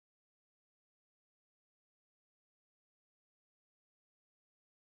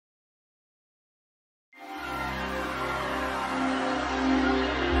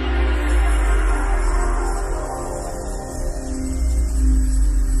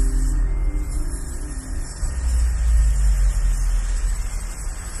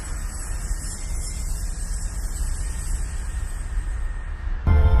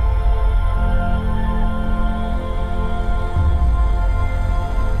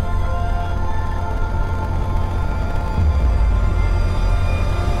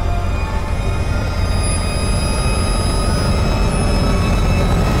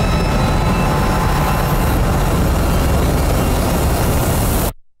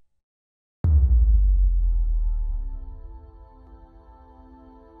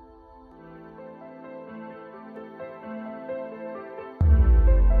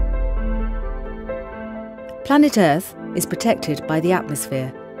Planet Earth is protected by the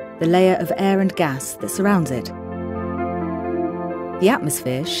atmosphere, the layer of air and gas that surrounds it. The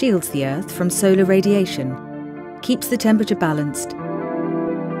atmosphere shields the Earth from solar radiation, keeps the temperature balanced,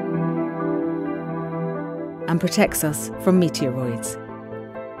 and protects us from meteoroids.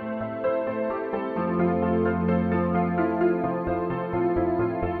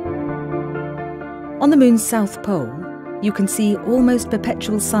 On the Moon's south pole, you can see almost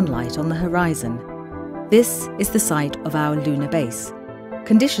perpetual sunlight on the horizon. This is the site of our lunar base.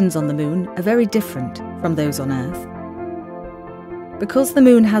 Conditions on the Moon are very different from those on Earth. Because the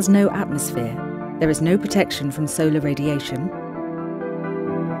Moon has no atmosphere, there is no protection from solar radiation.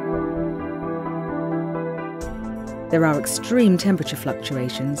 There are extreme temperature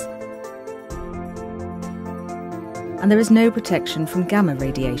fluctuations, and there is no protection from gamma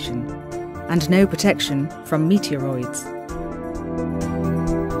radiation, and no protection from meteoroids.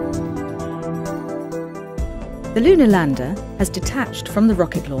 The lunar lander has detached from the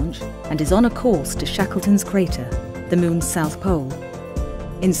rocket launch and is on a course to Shackleton's crater, the Moon's south pole.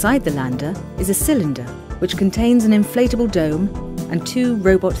 Inside the lander is a cylinder which contains an inflatable dome and 2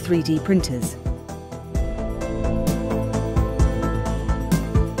 robot 3D printers.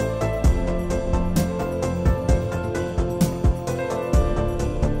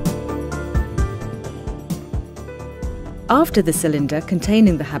 After the cylinder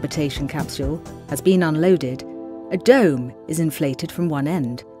containing the habitation capsule has been unloaded, a dome is inflated from one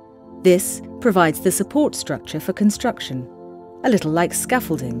end. This provides the support structure for construction. A little like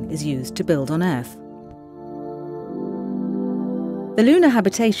scaffolding is used to build on Earth. The lunar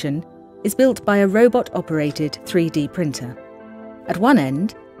habitation is built by a robot-operated 3D printer. At one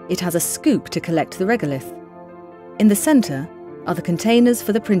end, it has a scoop to collect the regolith. In the centre are the containers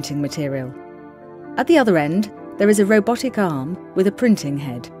for the printing material. At the other end, there is a robotic arm with a printing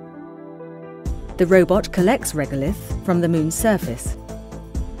head. The robot collects regolith from the Moon's surface.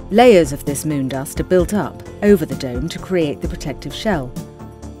 Layers of this moon dust are built up over the dome to create the protective shell.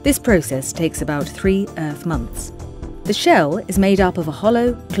 This process takes about 3 Earth months. The shell is made up of a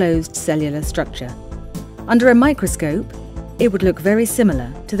hollow, closed cellular structure. Under a microscope, it would look very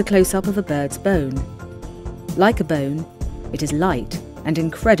similar to the close-up of a bird's bone. Like a bone, it is light and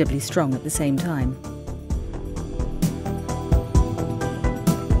incredibly strong at the same time.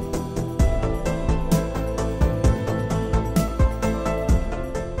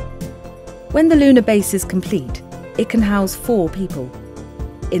 When the lunar base is complete, it can house 4 people.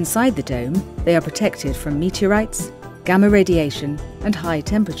 Inside the dome, they are protected from meteorites, gamma radiation, and high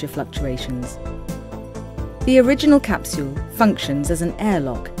temperature fluctuations. The original capsule functions as an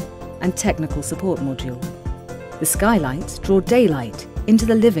airlock and technical support module. The skylights draw daylight into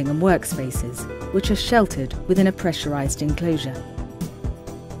the living and workspaces, which are sheltered within a pressurized enclosure.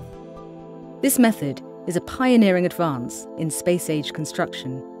 This method is a pioneering advance in space-age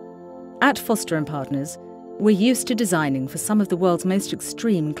construction. At Foster & Partners, we're used to designing for some of the world's most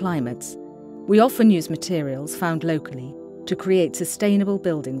extreme climates. We often use materials found locally to create sustainable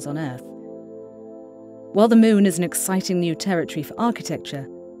buildings on Earth. While the Moon is an exciting new territory for architecture,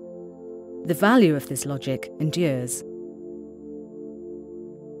 the value of this logic endures.